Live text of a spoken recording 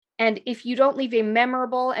And if you don't leave a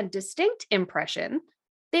memorable and distinct impression,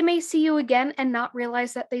 they may see you again and not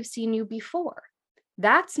realize that they've seen you before.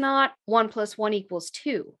 That's not 1 + 1 =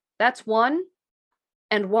 2. That's 1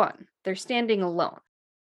 and 1. They're standing alone.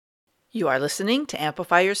 You are listening to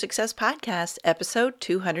Amplify Your Success Podcast, episode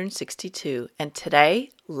 262. And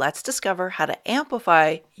today, let's discover how to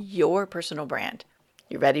amplify your personal brand.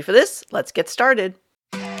 You ready for this? Let's get started.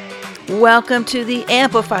 Welcome to the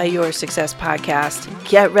Amplify Your Success Podcast.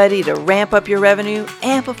 Get ready to ramp up your revenue,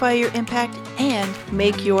 amplify your impact, and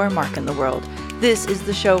make your mark in the world. This is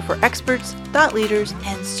the show for experts, thought leaders,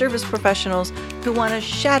 and service professionals who want to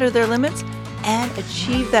shatter their limits and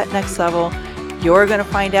achieve that next level. You're going to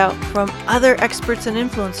find out from other experts and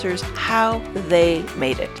influencers how they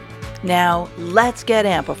made it. Now, let's get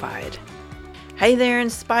amplified. Hey there,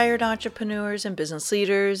 inspired entrepreneurs and business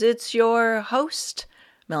leaders. It's your host,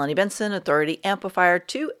 Melanie Benson, Authority Amplifier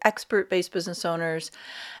to expert-based business owners.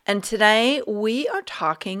 And today we are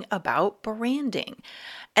talking about branding.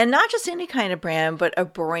 And not just any kind of brand, but a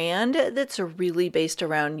brand that's really based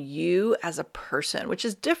around you as a person, which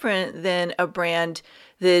is different than a brand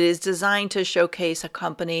that is designed to showcase a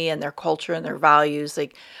company and their culture and their values.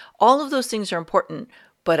 Like, all of those things are important,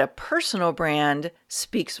 but a personal brand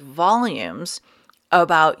speaks volumes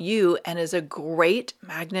about you and is a great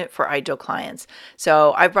magnet for ideal clients.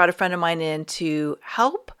 So I brought a friend of mine in to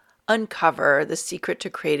help uncover the secret to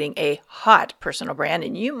creating a hot personal brand,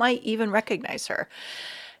 and you might even recognize her.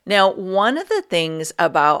 Now, one of the things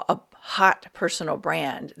about a hot personal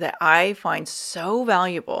brand that I find so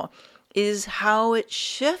valuable is how it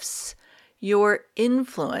shifts your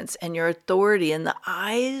influence and your authority in the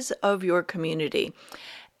eyes of your community.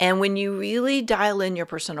 And when you really dial in your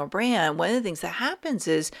personal brand, one of the things that happens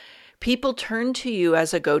is people turn to you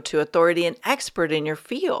as a go-to authority and expert in your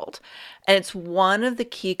field. And it's one of the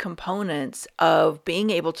key components of being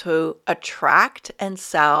able to attract and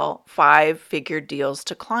sell 5-figure deals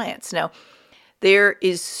to clients. Now, there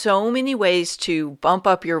is so many ways to bump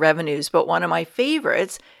up your revenues, but one of my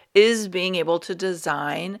favorites is being able to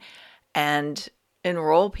design and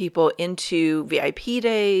enroll people into VIP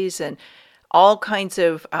days and all kinds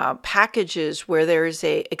of packages where there is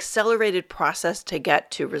a accelerated process to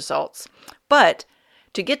get to results. But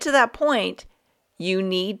to get to that point, you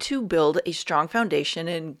need to build a strong foundation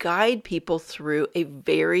and guide people through a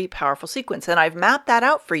very powerful sequence. And I've mapped that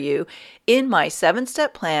out for you in my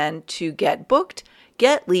 7-step plan to get booked,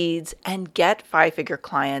 get leads, and get 5-figure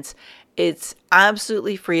clients. It's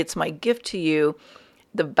absolutely free. It's my gift to you.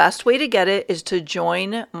 The best way to get it is to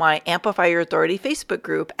join my Amplify Your Authority Facebook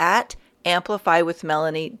group at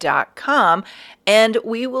amplifywithmelanie.com, and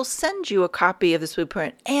we will send you a copy of this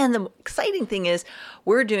blueprint. And the exciting thing is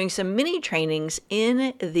we're doing some mini trainings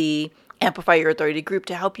in the Amplify Your Authority group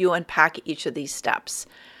to help you unpack each of these steps.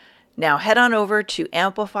 Now head on over to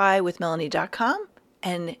amplifywithmelanie.com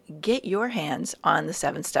and get your hands on the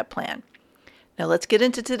 7-step plan. Now let's get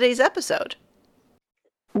into today's episode.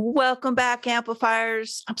 Welcome back,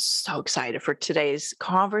 Amplifiers. I'm so excited for today's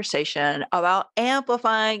conversation about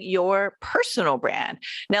amplifying your personal brand.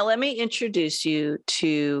 Now, let me introduce you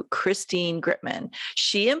to Christine Gritman.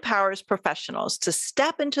 She empowers professionals to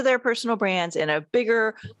step into their personal brands in a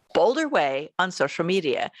bigger, bolder way on social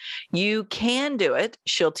media. You can do it.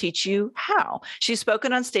 She'll teach you how. She's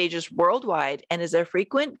spoken on stages worldwide and is a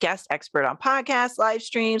frequent guest expert on podcasts, live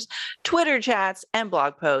streams, Twitter chats, and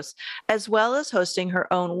blog posts, as well as hosting her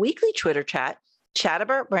own weekly Twitter chat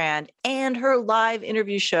about brand, and her live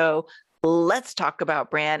interview show, Let's Talk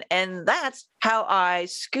About Brand. And that's how I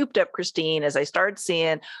scooped up Christine as I started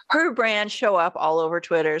seeing her brand show up all over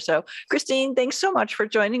Twitter. So Christine, thanks so much for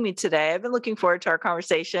joining me today. I've been looking forward to our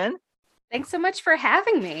conversation. Thanks so much for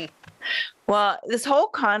having me. Well, this whole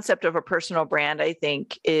concept of a personal brand, I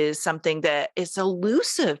think, is something that is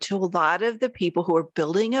elusive to a lot of the people who are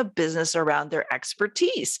building a business around their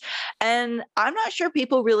expertise. And I'm not sure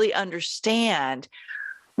people really understand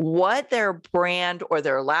what their brand or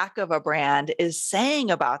their lack of a brand is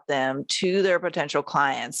saying about them to their potential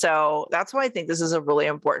clients. So that's why I think this is a really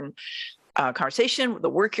important conversation. The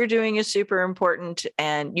work you're doing is super important,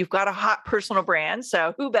 and you've got a hot personal brand.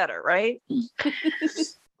 So who better, right?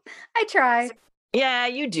 I try. Yeah,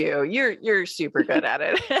 you do. You're super good at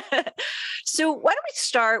it. So why don't we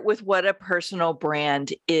start with what a personal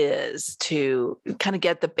brand is to kind of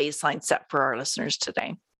get the baseline set for our listeners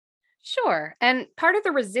today? Sure. And part of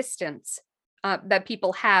the resistance that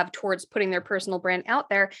people have towards putting their personal brand out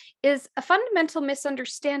there is a fundamental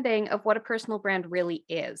misunderstanding of what a personal brand really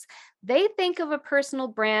is. They think of a personal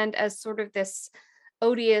brand as sort of this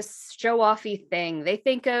odious show-offy thing. They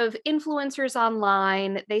think of influencers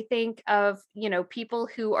online. They think of, people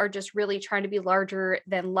who are just really trying to be larger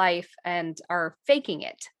than life and are faking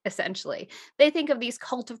it, essentially. They think of these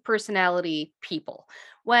cult of personality people,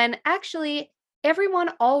 when actually everyone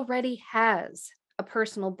already has a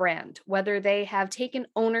personal brand, whether they have taken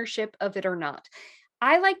ownership of it or not.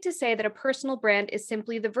 I like to say that a personal brand is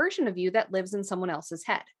simply the version of you that lives in someone else's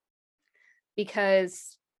head,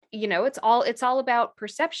 because it's all about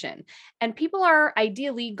perception, and people are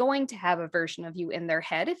ideally going to have a version of you in their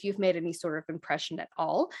head if you've made any sort of impression at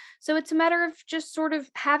all. So it's a matter of just sort of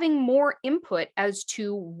having more input as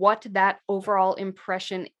to what that overall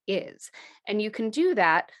impression is, and you can do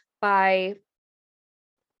that by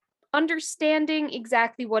understanding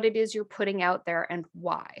exactly what it is you're putting out there and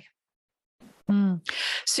why.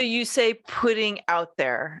 So you say putting out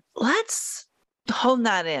there. Let's hone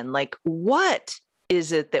that in. Like, what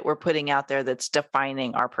is it that we're putting out there that's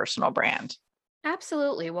defining our personal brand?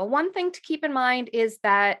 Absolutely. Well, one thing to keep in mind is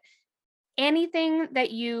that anything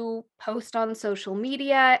that you post on social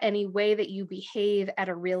media, any way that you behave at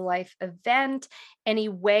a real life event, any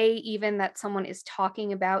way even that someone is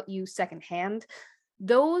talking about you secondhand,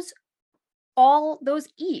 those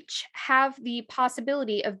each have the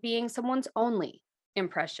possibility of being someone's only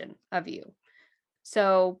impression of you.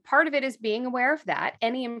 So part of it is being aware of that.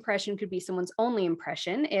 Any impression could be someone's only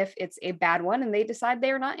impression if it's a bad one and they decide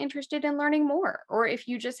they're not interested in learning more, or if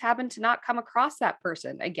you just happen to not come across that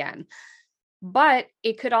person again. But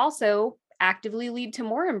it could also actively lead to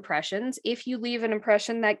more impressions if you leave an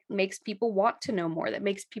impression that makes people want to know more, that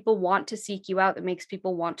makes people want to seek you out, that makes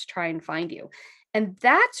people want to try and find you. And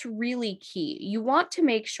that's really key. You want to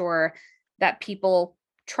make sure that people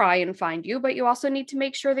try and find you, but you also need to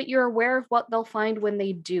make sure that you're aware of what they'll find when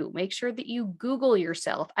they do. Make sure that you Google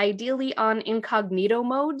yourself, ideally on incognito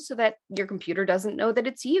mode, so that your computer doesn't know that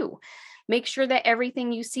it's you. Make sure that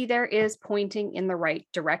everything you see there is pointing in the right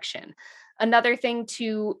direction. Another thing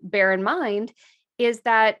to bear in mind is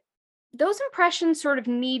that those impressions sort of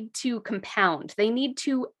need to compound. They need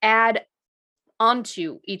to add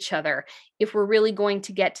onto each other if we're really going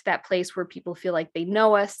to get to that place where people feel like they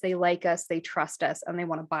know us, they like us, they trust us, and they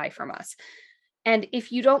want to buy from us. And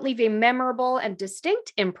if you don't leave a memorable and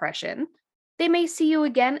distinct impression, they may see you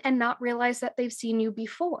again and not realize that they've seen you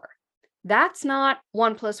before. That's not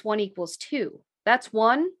 1 + 1 = 2. That's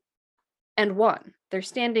 1 and 1. They're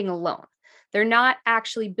standing alone. They're not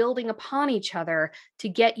actually building upon each other to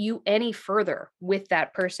get you any further with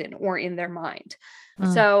that person or in their mind.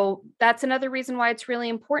 So that's another reason why it's really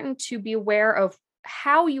important to be aware of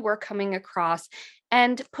how you are coming across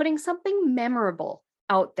and putting something memorable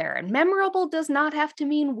out there. And memorable does not have to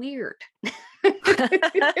mean weird.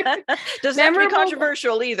 Doesn't have to be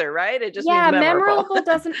controversial either, right? It just means memorable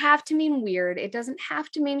doesn't have to mean weird. It doesn't have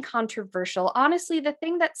to mean controversial. Honestly, the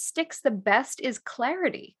thing that sticks the best is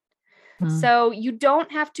clarity. So you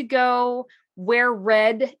don't have to go wear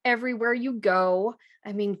red everywhere you go.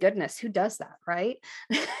 I mean, goodness, who does that, right?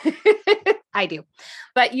 I do.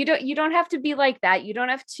 But you don't have to be like that. You don't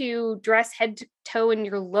have to dress head to toe in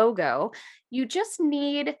your logo. You just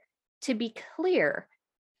need to be clear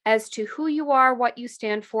as to who you are, what you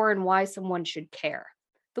stand for, and why someone should care.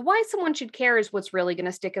 The why someone should care is what's really going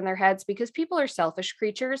to stick in their heads, because people are selfish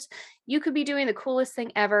creatures. You could be doing the coolest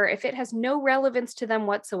thing ever. If it has no relevance to them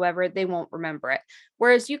whatsoever, they won't remember it.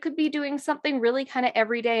 Whereas you could be doing something really kind of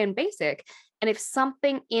everyday and basic. And if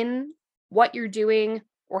something in what you're doing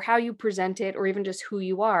or how you present it, or even just who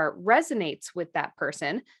you are, resonates with that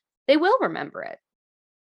person, they will remember it.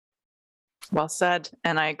 Well said.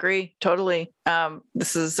 And I agree totally.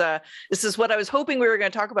 This is what I was hoping we were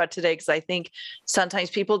going to talk about today, because I think sometimes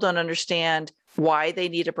people don't understand why they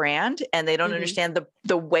need a brand, and they don't understand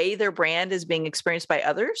the way their brand is being experienced by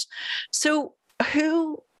others. So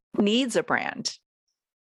who needs a brand?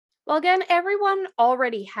 Well, again, everyone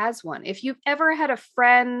already has one. If you've ever had a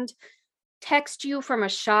friend text you from a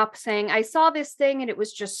shop saying, I saw this thing and it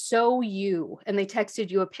was just so you, and they texted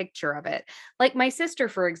you a picture of it. Like my sister,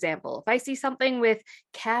 for example, if I see something with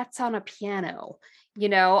cats on a piano,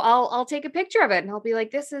 I'll take a picture of it and I'll be like,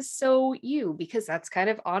 this is so you, because that's kind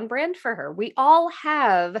of on brand for her. We all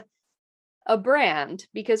have a brand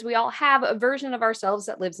because we all have a version of ourselves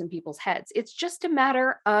that lives in people's heads. It's just a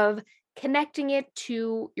matter of connecting it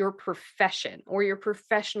to your profession or your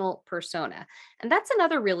professional persona. And that's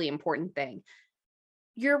another really important thing.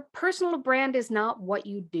 Your personal brand is not what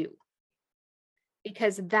you do,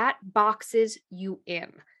 because that boxes you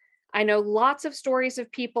in. I know lots of stories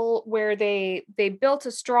of people where they built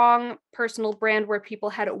a strong personal brand where people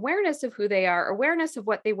had awareness of who they are, awareness of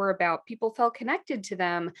what they were about. People felt connected to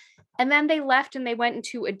them. And then they left and they went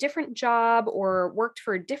into a different job or worked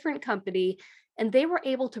for a different company. And they were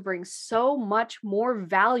able to bring so much more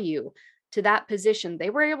value to that position. They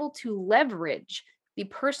were able to leverage the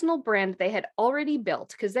personal brand they had already built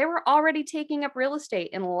because they were already taking up real estate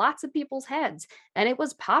in lots of people's heads, and it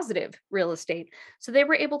was positive real estate. So they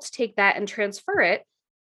were able to take that and transfer it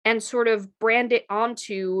and sort of brand it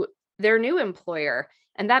onto their new employer.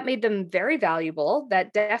 And that made them very valuable.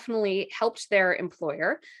 That definitely helped their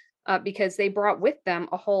employer because they brought with them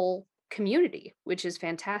a whole community, which is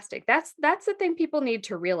fantastic. That's the thing people need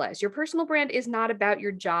to realize. Your personal brand is not about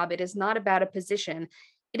your job. It is not about a position.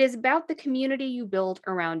 It is about the community you build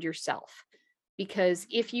around yourself. Because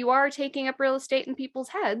if you are taking up real estate in people's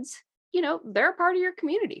heads, they're a part of your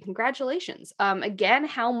community. Congratulations. Again,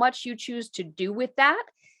 how much you choose to do with that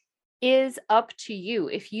is up to you.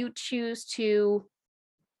 If you choose to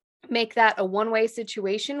make that a one-way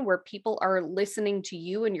situation where people are listening to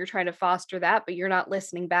you and you're trying to foster that, but you're not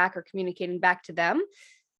listening back or communicating back to them,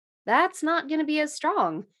 that's not going to be as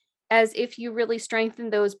strong as if you really strengthen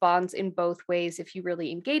those bonds in both ways. If you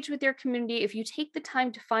really engage with your community, if you take the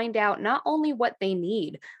time to find out not only what they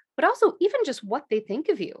need, but also even just what they think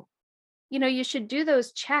of you. You should do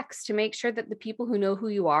those checks to make sure that the people who know who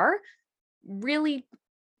you are really,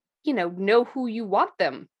 know who you want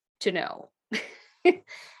them to know.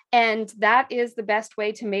 And that is the best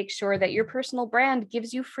way to make sure that your personal brand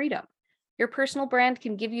gives you freedom. Your personal brand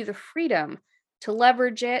can give you the freedom to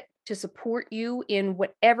leverage it, to support you in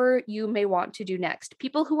whatever you may want to do next.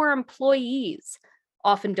 People who are employees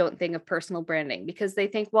often don't think of personal branding because they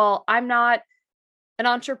think, well, I'm not an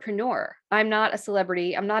entrepreneur. I'm not a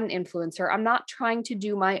celebrity. I'm not an influencer. I'm not trying to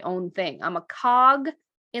do my own thing. I'm a cog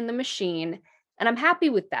in the machine. And I'm happy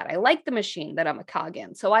with that. I like the machine that I'm a cog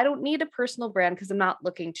in. So I don't need a personal brand because I'm not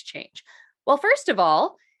looking to change. Well, first of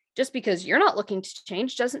all, just because you're not looking to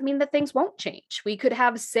change doesn't mean that things won't change. We could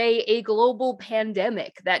have, say, a global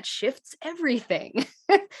pandemic that shifts everything.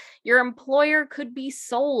 Your employer could be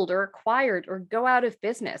sold or acquired or go out of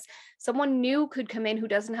business. Someone new could come in who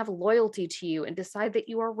doesn't have loyalty to you and decide that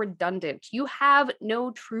you are redundant. You have no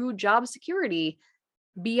true job security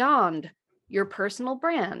beyond your personal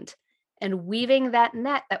brand and weaving that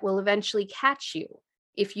net that will eventually catch you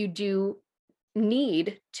if you do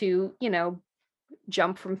need to,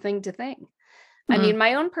 jump from thing to thing. I mean,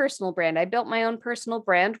 my own personal brand, I built my own personal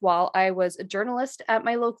brand while I was a journalist at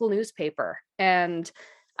my local newspaper. And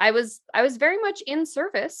I was very much in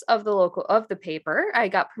service of the paper. I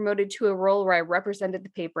got promoted to a role where I represented the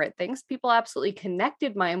paper at things. People absolutely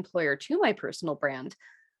connected my employer to my personal brand.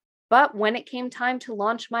 But when it came time to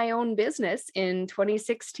launch my own business in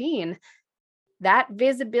 2016, that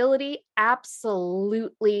visibility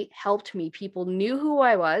absolutely helped me. People knew who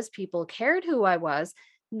I was. People cared who I was,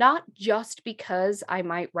 not just because I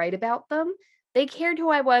might write about them. They cared who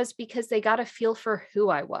I was because they got a feel for who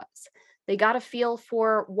I was. They got a feel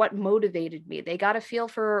for what motivated me. They got a feel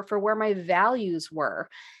for where my values were.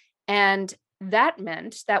 And that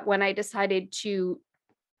meant that when I decided to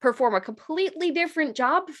perform a completely different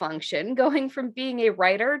job function, going from being a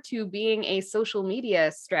writer to being a social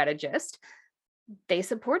media strategist, they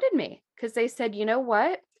supported me because they said, you know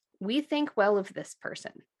what? We think well of this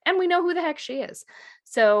person and we know who the heck she is.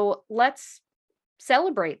 So let's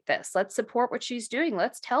celebrate this. Let's support what she's doing.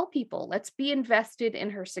 Let's tell people, let's be invested in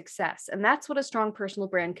her success. And that's what a strong personal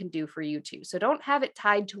brand can do for you too. So don't have it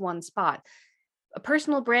tied to one spot. A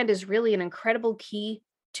personal brand is really an incredible key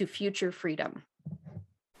to future freedom.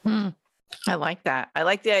 I like that. I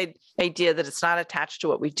like the idea that it's not attached to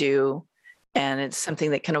what we do and it's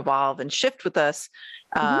something that can evolve and shift with us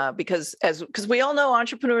because we all know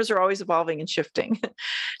entrepreneurs are always evolving and shifting.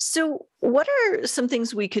 So what are some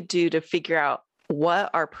things we could do to figure out what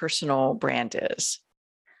our personal brand is?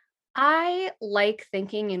 I like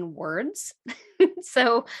thinking in words.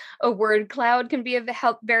 So a word cloud can be a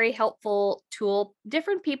very helpful tool.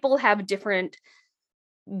 Different people have different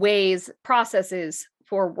processes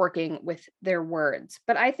for working with their words.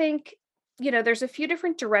 But I think, there's a few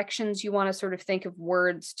different directions you want to sort of think of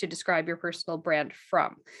words to describe your personal brand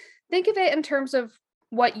from. Think of it in terms of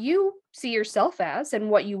what you see yourself as and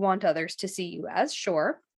what you want others to see you as,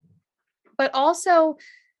 sure. But also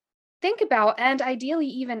think about and ideally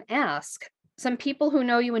even ask some people who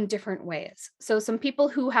know you in different ways. So some people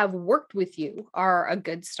who have worked with you are a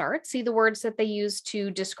good start. See the words that they use to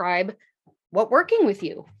describe what working with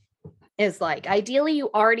you is like. Ideally,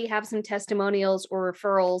 you already have some testimonials or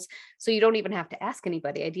referrals, so you don't even have to ask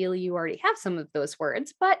anybody. Ideally, you already have some of those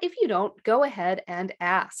words, but if you don't, go ahead and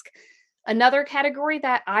ask. Another category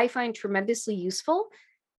that I find tremendously useful,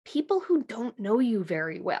 people who don't know you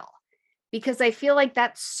very well. because I feel like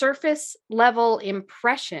that surface level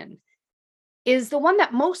impression is the one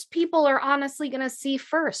that most people are honestly going to see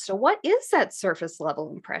first. So what is that surface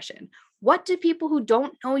level impression? What do people who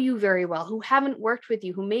don't know you very well, who haven't worked with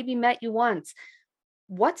you, who maybe met you once,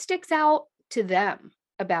 what sticks out to them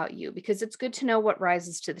about you? Because it's good to know what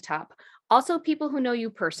rises to the top. Also, people who know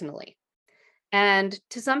you personally. And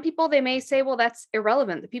to some people, they may say, well, that's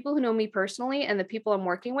irrelevant. The people who know me personally and the people I'm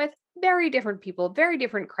working with, very different people, very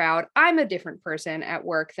different crowd. I'm a different person at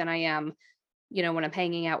work than I am, when I'm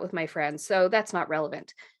hanging out with my friends. So that's not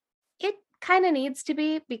relevant. It kind of needs to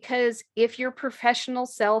be, because if your professional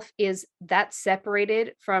self is that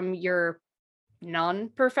separated from your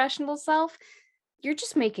non-professional self, you're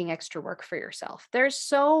just making extra work for yourself. There's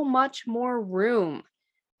so much more room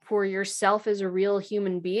for yourself as a real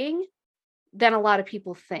human being than a lot of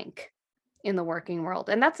people think in the working world.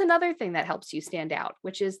 And that's another thing that helps you stand out,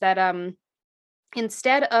 which is that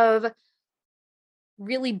instead of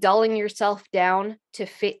really dulling yourself down to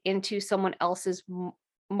fit into someone else's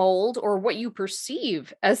mold, or what you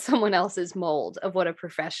perceive as someone else's mold of what a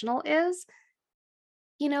professional is,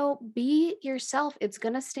 be yourself. It's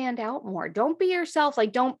going to stand out more. Don't be yourself.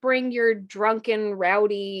 Like, don't bring your drunken,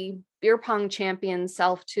 rowdy beer pong champion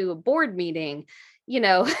self to a board meeting,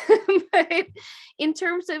 but in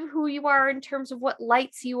terms of who you are, in terms of what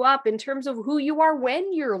lights you up, in terms of who you are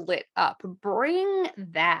when you're lit up, bring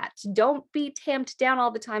that. Don't be tamped down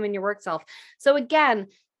all the time in your work self. So again,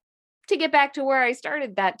 to get back to where I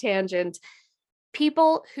started that tangent,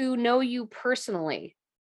 people who know you personally,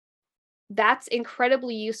 that's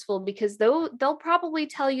incredibly useful, because they'll probably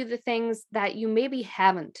tell you the things that you maybe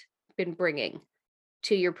haven't been bringing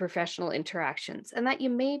to your professional interactions, and that you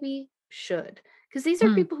maybe should, because these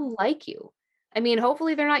are people who like you. I mean,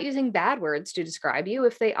 hopefully they're not using bad words to describe you.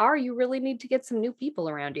 If they are, you really need to get some new people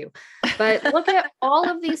around you. But look at all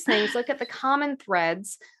of these things, look at the common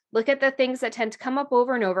threads, look at the things that tend to come up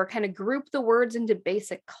over and over, kind of group the words into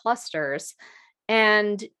basic clusters.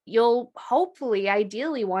 And you'll hopefully,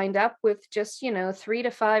 ideally, wind up with just, 3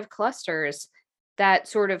 to 5 clusters that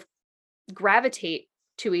sort of gravitate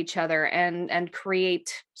to each other and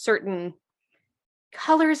create certain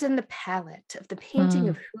colors in the palette of the painting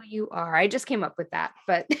of who you are. I just came up with that,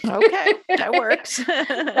 but okay, that works.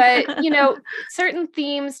 But, certain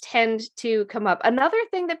themes tend to come up. Another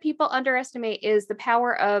thing that people underestimate is the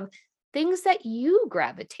power of things that you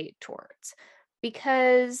gravitate towards,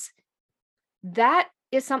 because that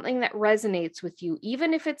is something that resonates with you,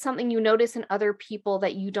 even if it's something you notice in other people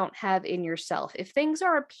that you don't have in yourself. If things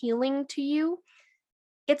are appealing to you,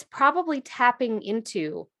 it's probably tapping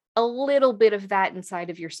into a little bit of that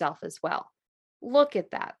inside of yourself as well. Look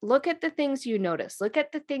at that. Look at the things you notice. Look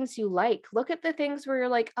at the things you like. Look at the things where you're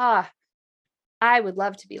like, I would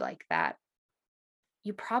love to be like that.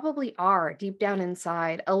 You probably are deep down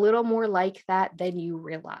inside a little more like that than you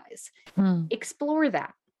realize. Explore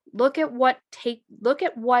that. Look at what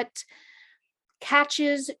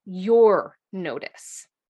catches your notice,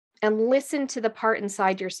 and listen to the part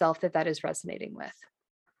inside yourself that is resonating with.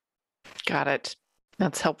 Got it.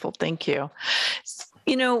 That's helpful. Thank you.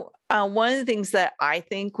 One of the things that I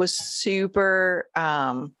think was super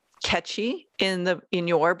catchy in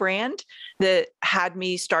your brand that had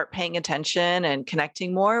me start paying attention and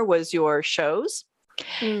connecting more was your shows.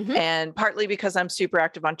 Mm-hmm. And partly because I'm super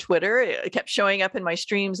active on Twitter, it kept showing up in my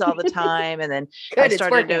streams all the time. And then I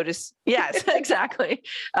started to notice, yes, exactly.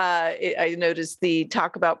 I noticed the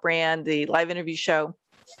Talk About Brand, the live interview show.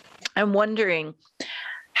 I'm wondering,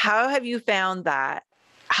 how have you found that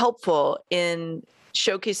helpful in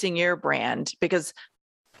showcasing your brand? Because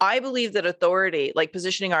I believe that authority, like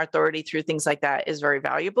positioning our authority through things like that, is very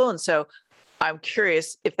valuable. And so I'm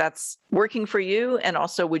curious if that's working for you. And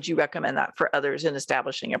also, would you recommend that for others in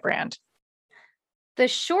establishing a brand? The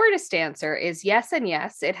shortest answer is yes and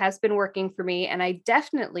yes. It has been working for me. And I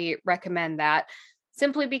definitely recommend that,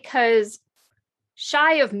 simply because,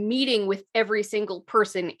 shy of meeting with every single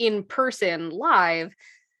person in person live,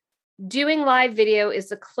 doing live video is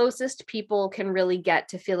the closest people can really get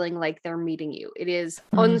to feeling like they're meeting you. It is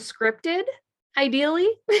unscripted, ideally.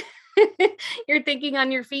 You're thinking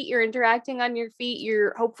on your feet, you're interacting on your feet,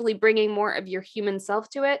 you're hopefully bringing more of your human self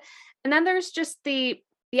to it. And then there's just the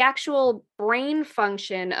actual brain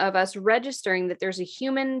function of us registering that there's a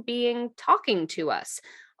human being talking to us.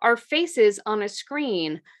 Our faces on a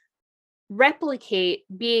screen replicate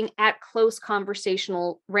being at close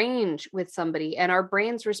conversational range with somebody, and our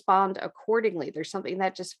brains respond accordingly. There's something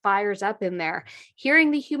that just fires up in there.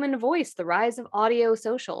 Hearing the human voice, the rise of audio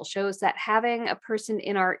social, shows that having a person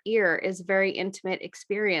in our ear is a very intimate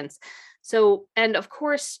experience. So, and of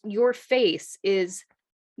course, your face is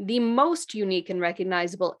the most unique and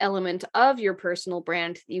recognizable element of your personal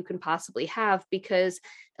brand that you can possibly have, because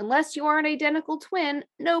unless you are an identical twin,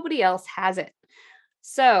 nobody else has it.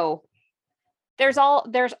 So there's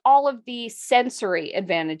all of the sensory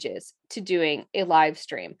advantages to doing a live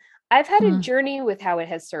stream. I've had a journey with how it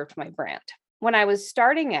has served my brand. When I was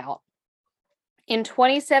starting out in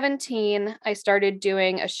 2017, I started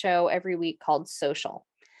doing a show every week called Social.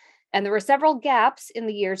 And there were several gaps in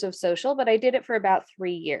the years of Social, but I did it for about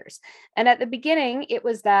 3 years. And at the beginning, it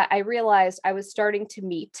was that I realized I was starting to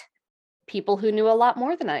meet people who knew a lot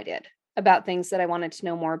more than I did about things that I wanted to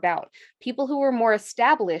know more about, people who were more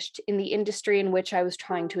established in the industry in which I was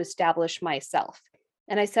trying to establish myself.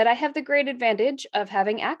 And I said, I have the great advantage of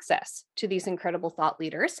having access to these incredible thought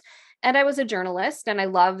leaders. And I was a journalist and I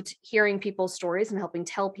loved hearing people's stories and helping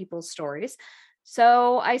tell people's stories.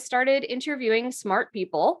 So I started interviewing smart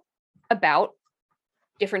people about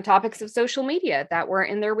different topics of social media that were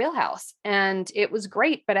in their wheelhouse. And it was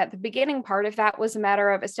great. But at the beginning part of that was a matter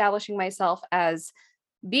of establishing myself as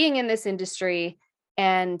being in this industry.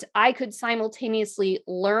 And I could simultaneously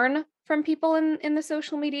learn from people in the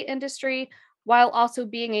social media industry while also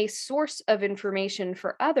being a source of information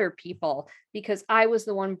for other people, because I was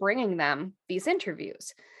the one bringing them these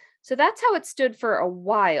interviews. So that's how it stood for a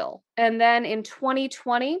while. And then in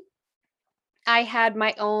 2020, I had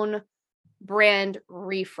my own brand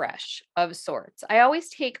refresh of sorts. I always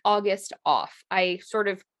take August off. I sort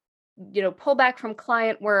of, pull back from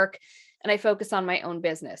client work and I focus on my own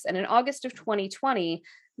business. And in August of 2020,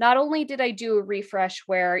 not only did I do a refresh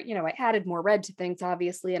where, I added more red to things,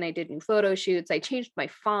 obviously, and I did new photo shoots, I changed my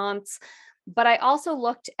fonts, but I also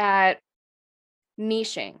looked at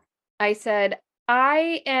niching. I said,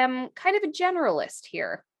 I am kind of a generalist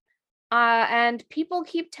here. And people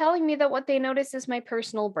keep telling me that what they notice is my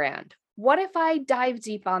personal brand. What if I dive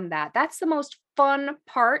deep on that? That's the most fun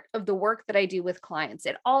part of the work that I do with clients.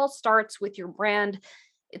 It all starts with your brand.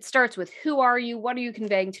 It starts with who are you? What are you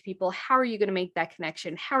conveying to people? How are you going to make that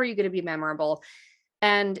connection? How are you going to be memorable?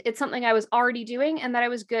 And it's something I was already doing and that I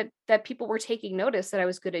was good, that people were taking notice that I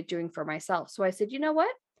was good at doing for myself. So I said, you know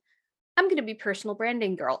what? I'm going to be personal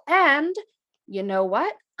branding girl. And you know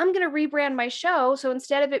what? I'm going to rebrand my show. So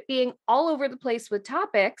instead of it being all over the place with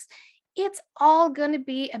topics, it's all going to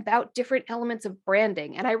be about different elements of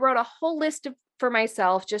branding. And I wrote a whole list for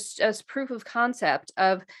myself just as proof of concept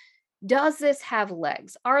of, does this have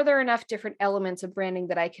legs? Are there enough different elements of branding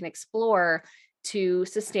that I can explore to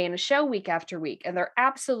sustain a show week after week? And there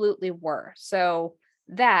absolutely were. So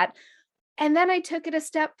that. And then I took it a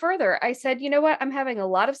step further. I said, you know what? I'm having a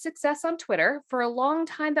lot of success on Twitter. For a long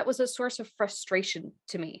time, that was a source of frustration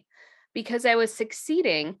to me because I was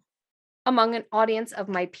succeeding among an audience of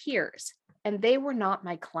my peers, and they were not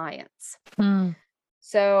my clients.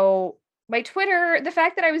 So my Twitter, the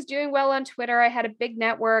fact that I was doing well on Twitter, I had a big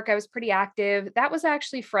network, I was pretty active. That was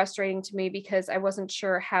actually frustrating to me because I wasn't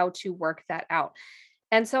sure how to work that out.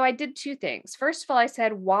 And so I did two things. First of all, I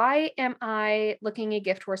said, why am I looking a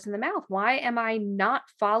gift horse in the mouth? Why am I not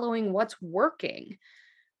following what's working?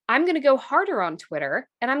 I'm going to go harder on Twitter,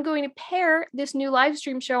 and I'm going to pair this new live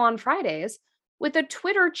stream show on Fridays with a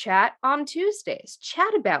Twitter chat on Tuesdays,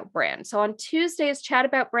 Chat About Brand. So on Tuesdays, Chat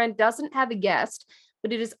About Brand doesn't have a guest,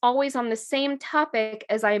 but it is always on the same topic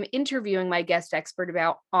as I am interviewing my guest expert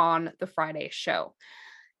about on the Friday show.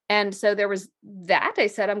 And so there was that. I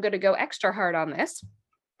said, I'm going to go extra hard on this.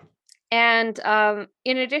 And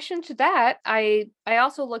in addition to that, I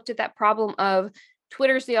also looked at that problem of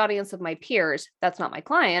Twitter's the audience of my peers. That's not my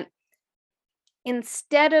client.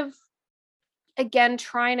 Instead of, again,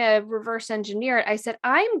 trying to reverse engineer it, I said,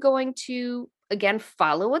 I'm going to, again,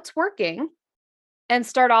 follow what's working and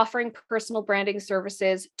start offering personal branding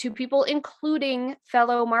services to people, including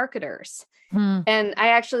fellow marketers. And I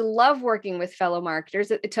actually love working with fellow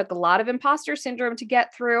marketers. It took a lot of imposter syndrome to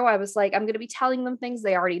get through. I was like, I'm going to be telling them things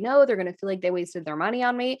they already know. They're going to feel like they wasted their money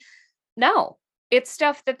on me. No, it's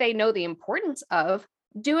stuff that they know the importance of.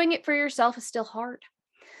 Doing it for yourself is still hard.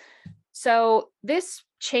 So this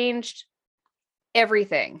changed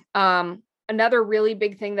everything. Another really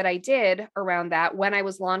big thing that I did around that when I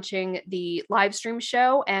was launching the live stream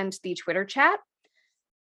show and the Twitter chat,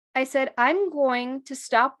 I said, I'm going to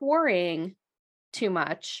stop worrying too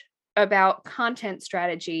much about content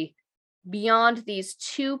strategy beyond these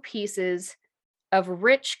two pieces of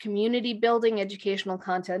rich community building educational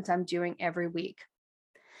content I'm doing every week.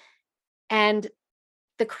 And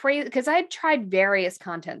the crazy, because I tried various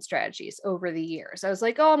content strategies over the years. I was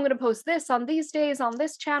like, oh, I'm going to post this on these days on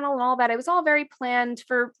this channel and all that. It was all very planned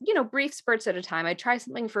for, brief spurts at a time. I'd try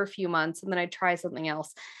something for a few months and then I'd try something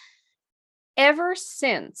else. Ever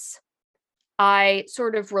since I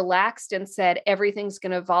sort of relaxed and said, everything's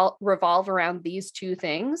going to revolve around these two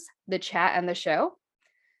things, the chat and the show.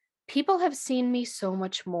 People have seen me so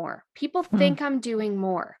much more. People think I'm doing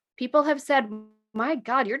more. People have said, my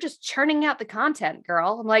God, you're just churning out the content,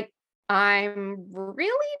 girl. I'm like, I'm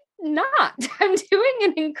really not. I'm doing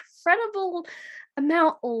an incredible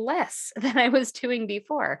amount less than I was doing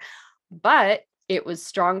before. But it was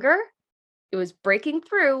stronger, it was breaking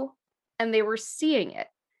through, and they were seeing it.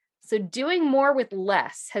 So doing more with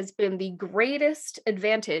less has been the greatest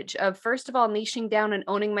advantage of, first of all, niching down and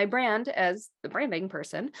owning my brand as the branding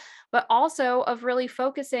person, but also of really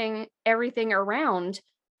focusing everything around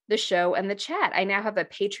the show and the chat. I now have a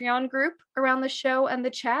Patreon group around the show and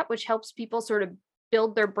the chat, which helps people sort of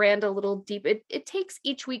build their brand a little deep. It takes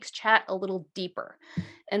each week's chat a little deeper.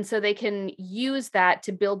 And so they can use that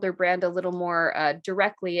to build their brand a little more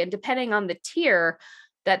directly. And depending on the tier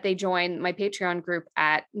that they join my Patreon group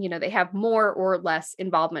at, they have more or less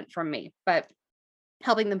involvement from me, but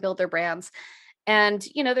helping them build their brands. And,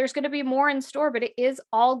 there's going to be more in store, but it is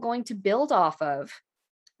all going to build off of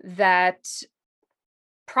that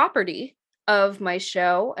property of my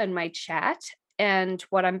show and my chat and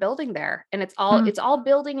what I'm building there. And it's all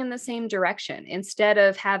building in the same direction instead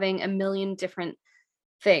of having a million different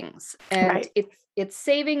things. And Right. it's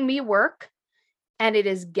saving me work, and it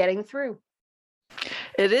is getting through.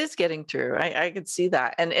 It is getting through. I could see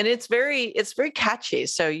that. And it's very catchy.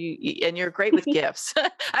 So and you're great with gifts.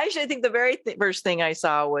 I think the very first thing I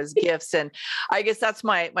saw was gifts. And I guess that's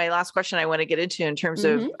my last question I want to get into in terms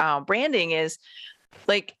of branding is,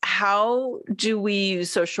 like, how do we use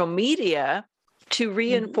social media to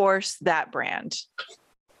reinforce that brand?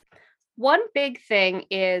 One big thing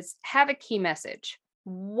is have a key message.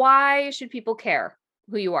 Why should people care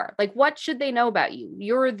who you are? Like, what should they know about you?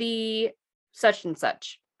 You're the such and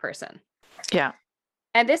such person. Yeah.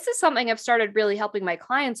 And this is something I've started really helping my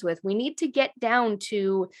clients with. We need to get down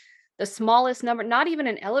to the smallest number, not even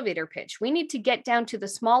an elevator pitch. We need to get down to the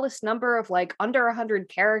smallest number of like under 100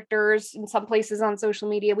 characters in some places on social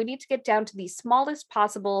media. We need to get down to the smallest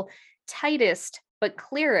possible, tightest, but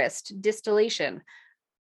clearest distillation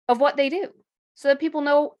of what they do so that people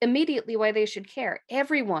know immediately why they should care.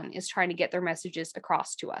 Everyone is trying to get their messages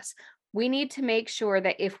across to us. We need to make sure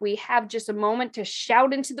that if we have just a moment to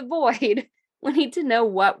shout into the void, we need to know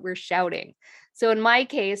what we're shouting. So in my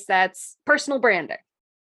case, that's personal branding.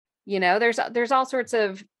 There's all sorts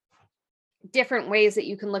of different ways that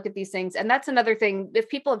you can look at these things. And that's another thing. If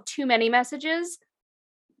people have too many messages,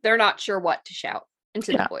 they're not sure what to shout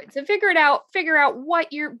into the void. So figure out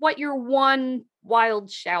what your one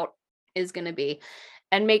wild shout is going to be,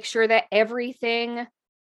 and make sure that everything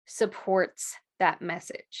supports that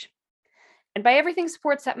message. And by everything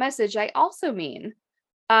supports that message, I also mean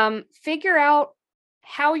figure out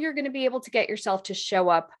how you're going to be able to get yourself to show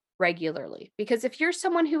up regularly. Because if you're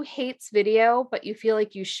someone who hates video, but you feel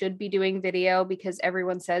like you should be doing video because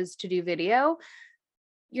everyone says to do video,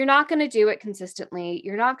 you're not going to do it consistently.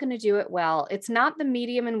 You're not going to do it well. It's not the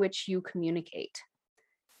medium in which you communicate.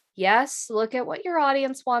 Yes, look at what your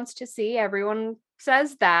audience wants to see. Everyone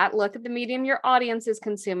says that. Look at the medium your audience is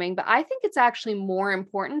consuming. But I think it's actually more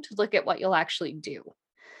important to look at what you'll actually do.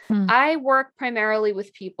 I work primarily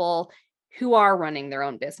with people who are running their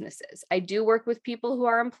own businesses. I do work with people who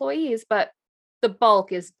are employees, but the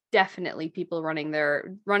bulk is definitely people running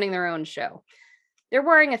their own show. They're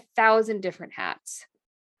wearing 1,000 different hats.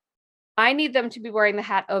 I need them to be wearing the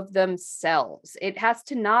hat of themselves. It has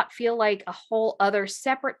to not feel like a whole other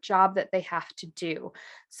separate job that they have to do.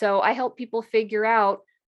 So I help people figure out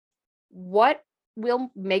what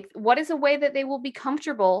is a way that they will be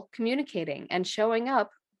comfortable communicating and showing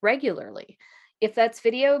up regularly. If that's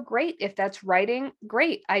video, great. If that's writing,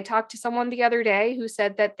 great. I talked to someone the other day who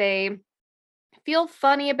said that they feel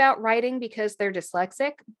funny about writing because they're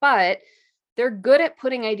dyslexic, but they're good at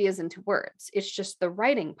putting ideas into words. It's just the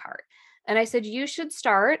writing part. And I said, you should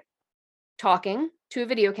start talking to a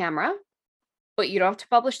video camera, but you don't have to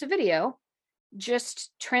publish the video.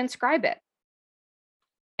 Just transcribe it.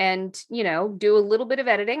 And, do a little bit of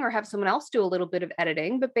editing or have someone else do a little bit of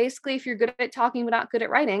editing. But basically, if you're good at talking but not good at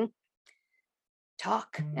writing,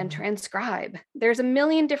 talk and transcribe. There's a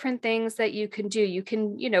million different things that you can do. You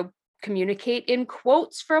can, communicate in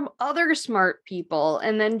quotes from other smart people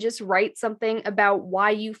and then just write something about why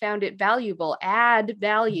you found it valuable, add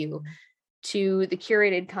value to the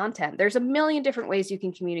curated content. There's a million different ways you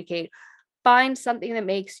can communicate. Find something that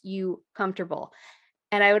makes you comfortable.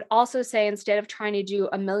 And I would also say, instead of trying to do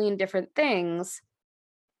a million different things,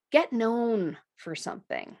 get known for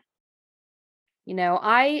something.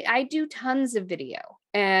 I do tons of video,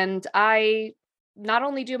 and I not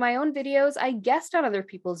only do my own videos, I guest on other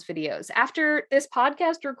people's videos. After this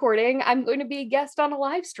podcast recording, I'm going to be a guest on a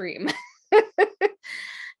live stream.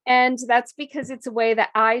 And that's because it's a way that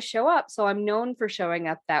I show up. So I'm known for showing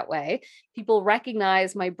up that way. People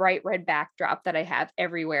recognize my bright red backdrop that I have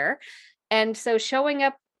everywhere. And so showing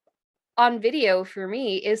up on video for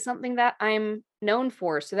me is something that I'm known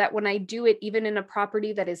for, so that when I do it, even in a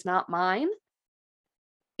property that is not mine,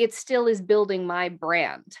 it still is building my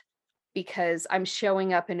brand because I'm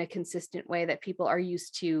showing up in a consistent way that people are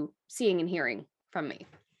used to seeing and hearing from me.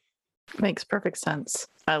 Makes perfect sense.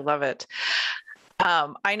 I love it.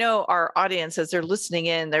 I know our audience, as they're listening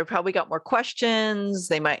in, they've probably got more questions.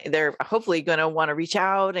 They're hopefully going to want to reach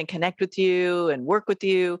out and connect with you and work with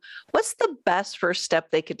you. What's the best first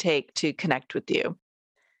step they could take to connect with you?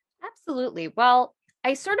 Absolutely. Well,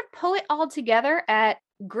 I sort of pull it all together at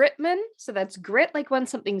Gritman. So that's grit like when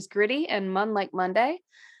something's gritty and mun like Monday.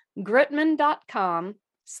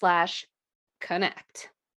 Gritman.com/connect.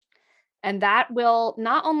 And that will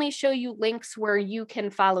not only show you links where you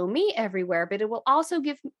can follow me everywhere, but it will also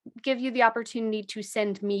give you the opportunity to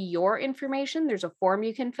send me your information. There's a form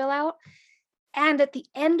you can fill out. And at the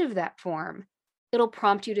end of that form, it'll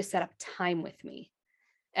prompt you to set up time with me.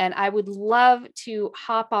 And I would love to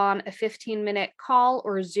hop on a 15-minute call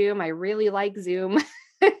or Zoom. I really like Zoom.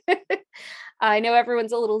 I know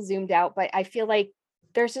everyone's a little zoomed out, but I feel like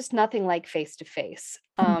there's just nothing like face-to-face.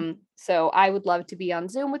 So I would love to be on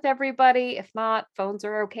Zoom with everybody. If not, phones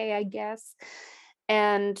are okay, I guess.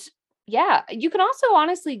 And yeah, you can also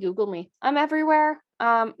honestly Google me. I'm everywhere.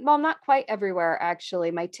 Well, I'm not quite everywhere,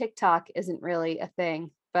 actually. My TikTok isn't really a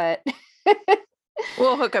thing, but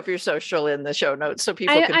we'll hook up your social in the show notes so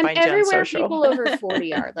people can I'm find you on everywhere social. People over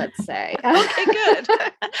 40 are, let's say. Okay, good.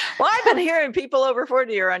 Well, I've been hearing people over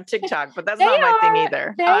 40 are on TikTok, but that's not my thing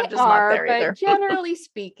either. I'm just not there either. Generally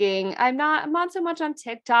speaking, I'm not so much on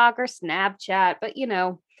TikTok or Snapchat, but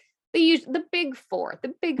the big four,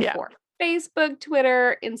 four: Facebook,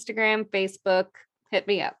 Twitter, Instagram, Facebook. Hit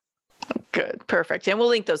me up. Good. Perfect. And we'll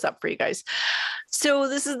link those up for you guys. So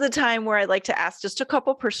this is the time where I'd like to ask just a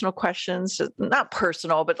couple personal questions, not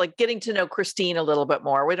personal, but like getting to know Christine a little bit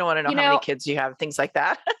more. We don't want to know how many kids you have, things like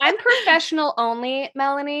that. I'm professional only,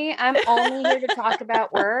 Melanie. I'm only here to talk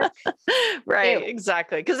about work. Right.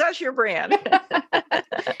 Exactly. Because that's your brand.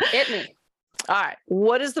 Hit me. All right.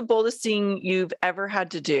 What is the boldest thing you've ever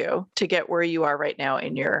had to do to get where you are right now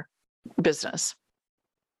in your business?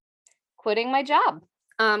 Quitting my job.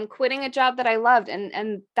 Quitting a job that I loved.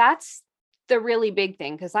 And that's the really big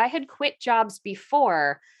thing, because I had quit jobs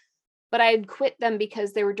before, but I had quit them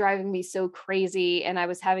because they were driving me so crazy. And I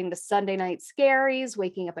was having the Sunday night scaries,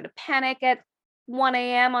 waking up in a panic at 1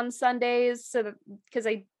 a.m. on Sundays. Because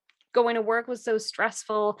going to work was so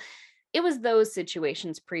stressful. It was those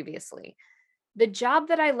situations previously. The job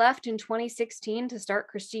that I left in 2016 to start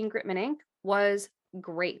Christine Gritman Inc. was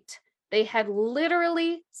great. They had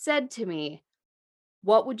literally said to me,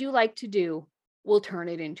 "What would you like to do? We'll turn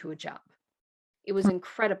it into a job." It was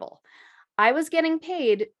incredible. I was getting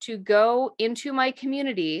paid to go into my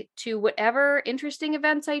community to whatever interesting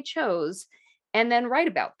events I chose and then write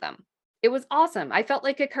about them. It was awesome. I felt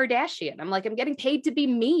like a Kardashian. I'm getting paid to be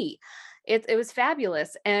me. It was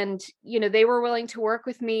fabulous. And, they were willing to work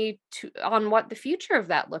with me on what the future of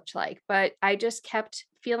that looked like. But I just kept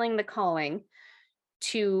feeling the calling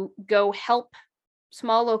to go help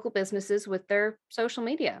small local businesses with their social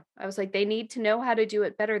media. I was like, they need to know how to do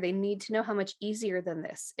it better. They need to know how much easier than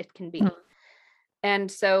this it can be. And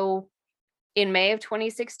so in May of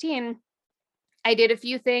 2016, I did a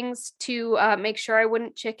few things to make sure I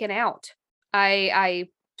wouldn't chicken out. I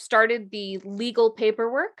started the legal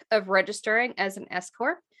paperwork of registering as an S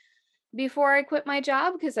Corp before I quit my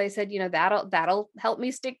job, because I said, that'll help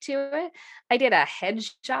me stick to it. I did a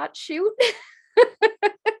headshot shoot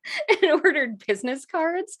and ordered business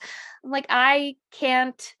cards. I'm like, I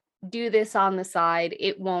can't do this on the side.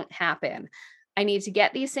 It won't happen. I need to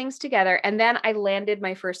get these things together. And then I landed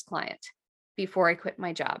my first client before I quit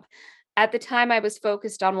my job. At the time, I was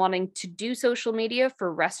focused on wanting to do social media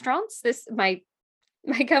for restaurants. My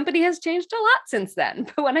company has changed a lot since then.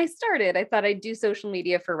 But when I started, I thought I'd do social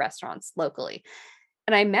media for restaurants locally.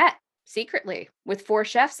 And I met secretly with 4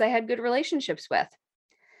 chefs I had good relationships with.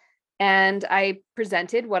 And I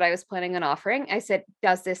presented what I was planning on offering. I said,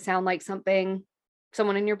 "Does this sound like something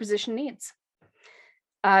someone in your position needs?"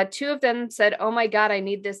 2 of them said, "Oh my God, I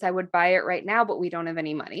need this. I would buy it right now, but we don't have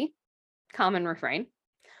any money." Common refrain.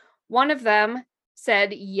 One of them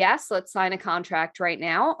said, "Yes, let's sign a contract right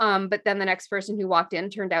now." But then the next person who walked in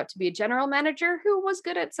turned out to be a general manager who was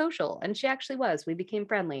good at social. And she actually was. We became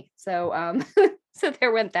friendly. So So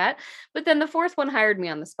there went that. But then the fourth one hired me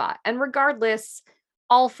on the spot. And regardless,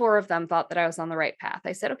 all four of them thought that I was on the right path.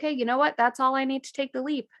 I said, okay, you know what? That's all I need to take the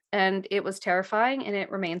leap. And it was terrifying and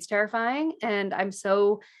it remains terrifying. And I'm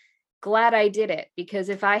so glad I did it, because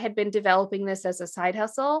if I had been developing this as a side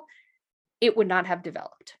hustle, it would not have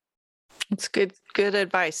developed. It's good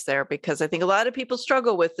advice there, because I think a lot of people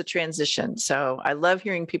struggle with the transition. So I love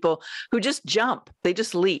hearing people who just jump. They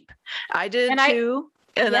just leap. I did too.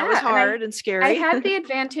 And that was hard and scary. I had the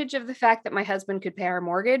advantage of the fact that my husband could pay our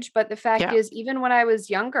mortgage. But the fact is, even when I was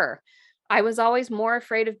younger, I was always more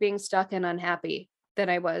afraid of being stuck and unhappy than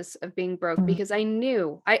I was of being broke, because I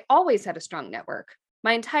knew I always had a strong network.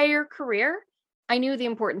 My entire career, I knew the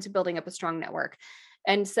importance of building up a strong network.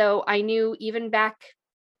 And so I knew even back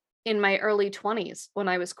in my early 20s when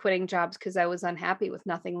I was quitting jobs because I was unhappy with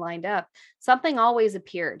nothing lined up, something always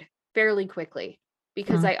appeared fairly quickly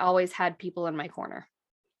because I always had people in my corner.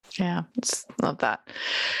 Yeah, love that.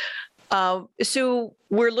 So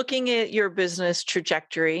we're looking at your business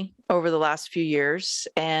trajectory over the last few years.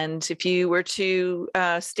 And if you were to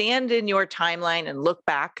stand in your timeline and look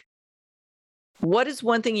back, what is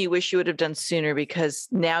one thing you wish you would have done sooner, because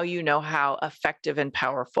now you know how effective and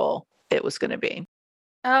powerful it was going to be?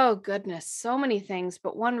 Oh, goodness. So many things.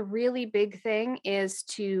 But one really big thing is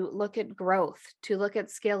to look at growth, to look at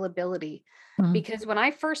scalability. Because when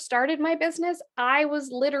I first started my business, I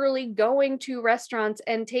was literally going to restaurants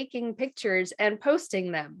and taking pictures and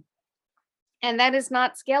posting them. And that is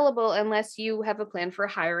not scalable unless you have a plan for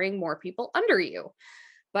hiring more people under you.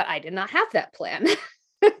 But I did not have that plan.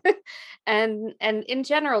 And in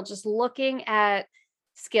general, just looking at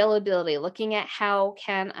scalability, looking at how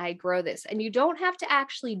can I grow this? And you don't have to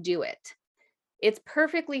actually do it. It's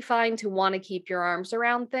perfectly fine to want to keep your arms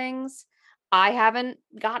around things. I haven't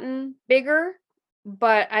gotten bigger,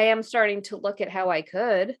 but I am starting to look at how I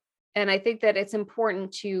could. And I think that it's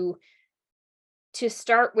important to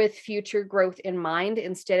start with future growth in mind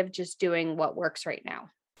instead of just doing what works right now.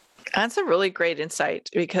 That's a really great insight,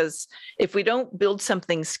 because if we don't build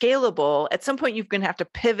something scalable, at some point you're going to have to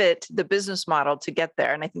pivot the business model to get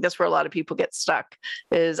there. And I think that's where a lot of people get stuck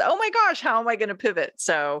is, oh my gosh, how am I going to pivot?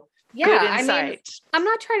 So good insight. I mean, I'm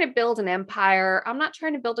not trying to build an empire. I'm not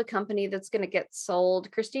trying to build a company that's going to get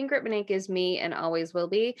sold. Christine Gritman Inc. is me and always will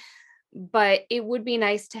be. But it would be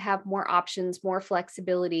nice to have more options, more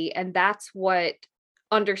flexibility. And that's what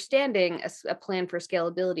understanding a plan for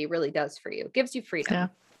scalability really does for you. It gives you freedom. Yeah.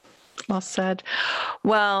 Well said.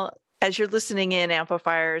 Well, as you're listening in,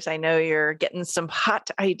 Amplifiers, I know you're getting some hot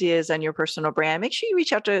ideas on your personal brand. Make sure you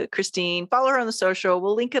reach out to Christine, follow her on the social.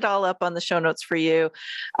 We'll link it all up on the show notes for you.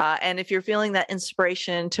 And if you're feeling that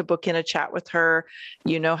inspiration to book in a chat with her,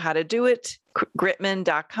 you know how to do it.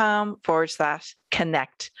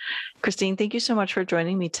 Gritman.com/connect. Christine, thank you so much for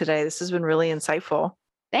joining me today. This has been really insightful.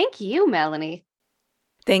 Thank you, Melanie.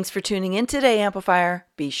 Thanks for tuning in today, Amplifier.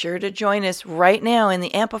 Be sure to join us right now in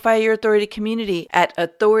the Amplify Your Authority community at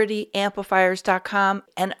authorityamplifiers.com,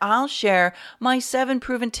 and I'll share my 7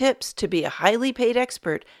 proven tips to be a highly paid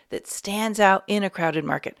expert that stands out in a crowded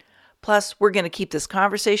market. Plus, we're going to keep this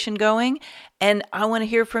conversation going, and I want to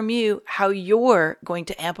hear from you how you're going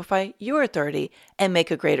to amplify your authority and make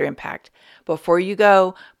a greater impact. Before you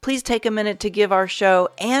go, please take a minute to give our show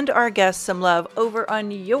and our guests some love over on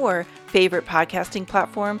your favorite podcasting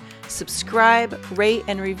platform. Subscribe, rate,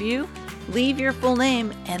 and review. Leave your full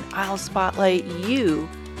name, and I'll spotlight you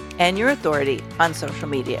and your authority on social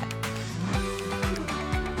media.